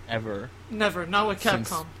 ever. Never, not with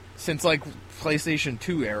Capcom. Since like, PlayStation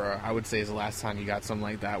 2 era, I would say is the last time you got something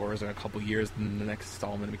like that, where it was like a couple years in the next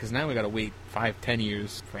installment, because now we gotta wait 5-10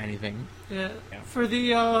 years for anything. Yeah. For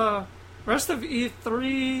the rest of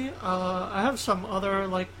E3, I have some other,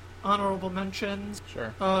 like, honorable mentions.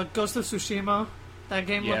 Sure. Ghost of Tsushima. That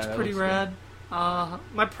game looks pretty rad.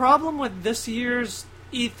 My problem with this year's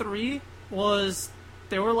E3 was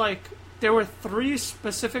there were 3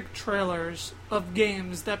 specific trailers of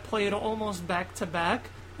games that played almost back to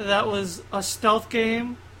back. That was a stealth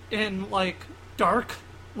game in, like, dark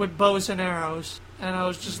with bows and arrows. And I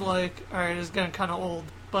was just like, alright, it's getting kind of old.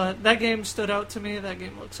 But that game stood out to me. That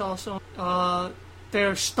game looks awesome.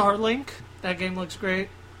 There's Starlink. That game looks great.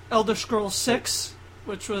 Elder Scrolls 6,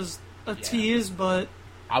 which was a tease, but...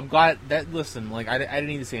 I'm glad that, listen, like, I didn't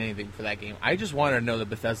need to say anything for that game. I just wanted to know that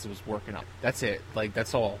Bethesda was working on it. That's it. Like,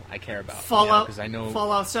 that's all I care about. Fallout, I know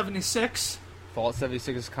Fallout 76. Fallout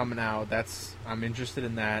 76 is coming out. I'm interested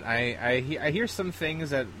in that. I hear some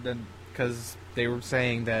things that because they were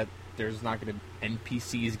saying that there's not going to be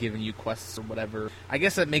NPCs giving you quests or whatever. I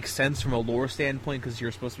guess that makes sense from a lore standpoint because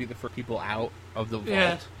you're supposed to be the first people out of the vault.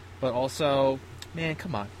 Yeah. But also, man,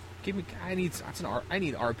 come on. I need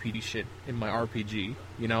RPG shit in my RPG.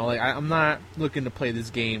 You know, like I'm not looking to play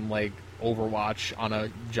this game like Overwatch on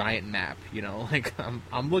a giant map. You know, like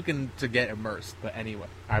I'm looking to get immersed. But anyway,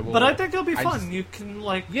 I will. But I think it'll be fun. You can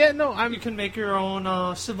you can make your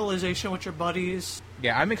own civilization with your buddies.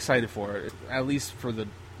 Yeah, I'm excited for it. At least for the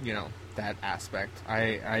that aspect.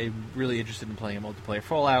 I'm really interested in playing a multiplayer.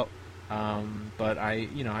 Fallout But I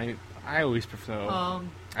always prefer.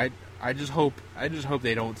 I just hope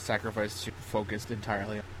they don't sacrifice focused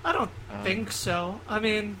entirely. I don't think so. I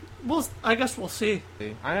mean, I guess we'll see.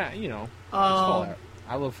 It's Fallout.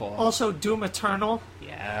 I love Fallout. Also, Doom Eternal.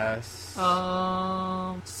 Yes.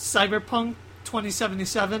 Cyberpunk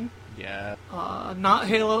 2077. Yeah. Not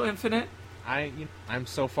Halo Infinite. I'm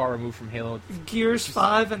so far removed from Halo. Gears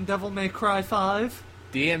 5 and Devil May Cry 5.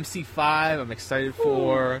 DMC 5. I'm excited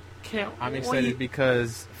for. I'm excited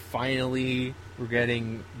because finally we're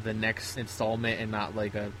getting the next installment and not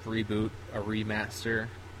like a reboot, a remaster.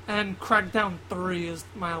 And Crackdown 3 is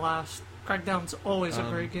my last. Crackdown's always a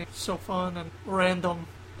great game. So fun and random.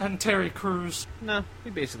 And Terry Crews. No,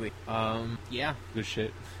 basically. Yeah, good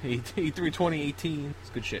shit. E3 2018, it's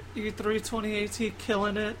good shit. E3 2018,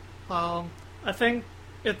 killing it. I think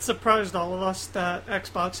it surprised all of us that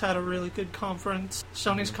Xbox had a really good conference.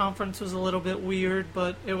 Sony's conference was a little bit weird,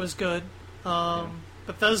 but it was good.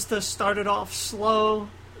 Bethesda started off slow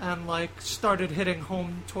and started hitting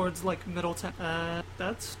home towards Middleton.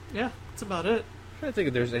 That's about it. I'm trying to think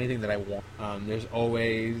if there's anything that I want. There's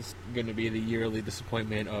always going to be the yearly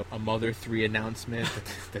disappointment of a Mother 3 announcement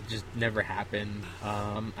that just never happened.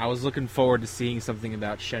 I was looking forward to seeing something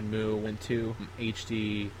about Shenmue 2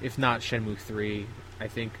 HD, if not Shenmue 3. I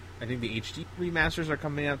think the HD remasters are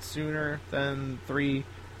coming out sooner than 3,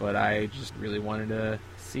 but I just really wanted to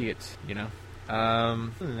see it,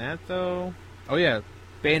 Other than that, though... Oh, yeah.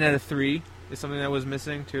 Bayonetta 3 is something that was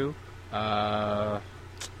missing, too.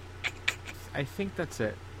 I think that's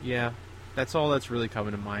it. Yeah. That's all that's really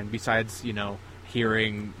coming to mind, besides,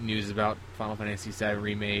 hearing news about Final Fantasy VII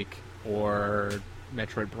Remake or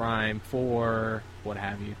Metroid Prime 4, what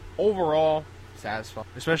have you. Overall, satisfied.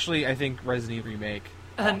 Especially, I think, Resident Evil Remake.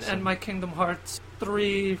 And my Kingdom Hearts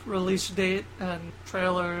 3 release date and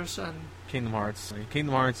trailers and... Kingdom Hearts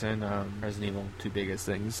and Resident Evil, two biggest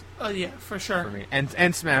things. Yeah, for sure. For me.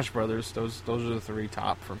 And Smash Brothers, those are the three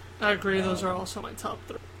top for me. I agree, those are also my top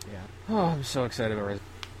 3. Yeah. Oh, I'm so excited about Resident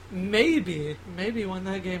Evil. Maybe when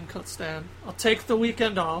that game cuts down, I'll take the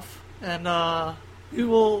weekend off and we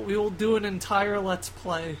will do an entire Let's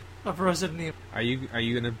Play of Resident Evil. Are you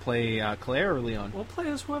gonna play Claire or Leon? We'll play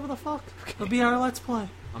as whoever the fuck. Okay. It'll be our Let's Play.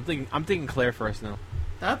 I'm thinking Claire first now.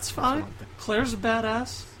 That's fine. Claire's a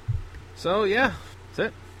badass. So yeah, that's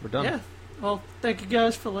it. We're done. Yeah. Well, thank you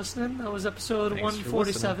guys for listening. That was episode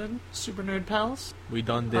 147, Super Nerd Pals. We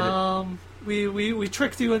done did it. We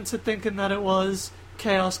tricked you into thinking that it was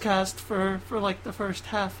Chaos Cast for the first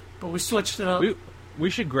half, but we switched it up. We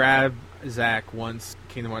should grab Zach once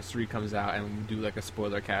Kingdom Hearts 3 comes out and do a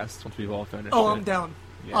spoiler cast once we've all finished. Oh, I'm down.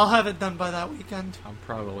 Yeah. I'll have it done by that weekend. I'm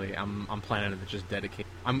planning to just dedicate.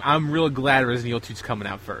 I'm real glad Resident Evil 2's coming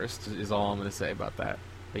out first. Is all I'm going to say about that.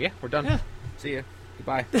 But yeah, we're done. Yeah. See ya.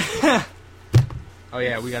 Goodbye. Oh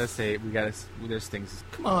yeah, there's things.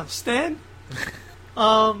 Come on, Stan.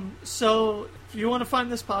 So if you want to find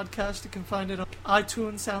this podcast, you can find it on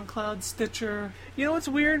iTunes, SoundCloud, Stitcher. You know what's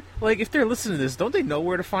weird? If they're listening to this, don't they know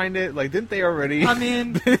where to find it? Didn't they already? I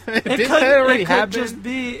mean, it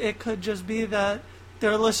could just be that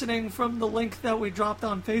they're listening from the link that we dropped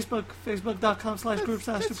on Facebook,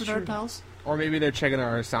 facebook.com/group/supernerdpals. Or maybe they're checking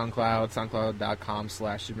our SoundCloud,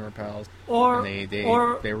 soundcloud.com/supernerdpals. Or they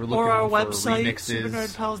were looking or our for website, remixes.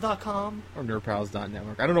 supernerdpals.com. Or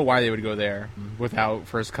nerdpals.network. I don't know why they would go there without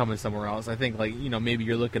first coming somewhere else. I think, maybe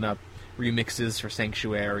you're looking up remixes for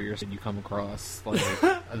Sanctuary or something, you come across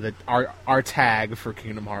our tag for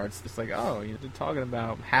Kingdom Hearts. It's they're talking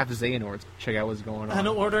about half Xehanort. Check out what's going on. And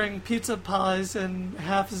ordering pizza pies and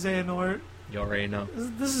half Xehanort. You already know.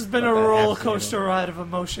 This has been a roller coaster ride of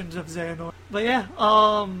emotions of Xehanort. But yeah,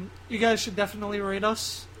 you guys should definitely rate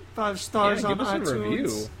us 5 stars on iTunes. Give us a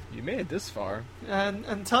review. You made it this far.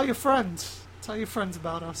 And tell your friends. Tell your friends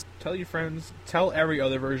about us. Tell your friends. Tell every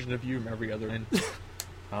other version of you from every other end.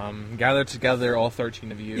 Gather together, all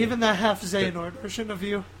 13 of you. Even that half Xehanort version of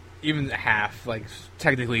you. Even half,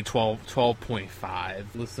 technically 12.5.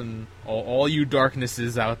 Listen, all you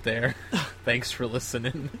darknesses out there, thanks for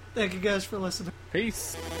listening. Thank you guys for listening.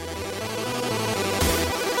 Peace.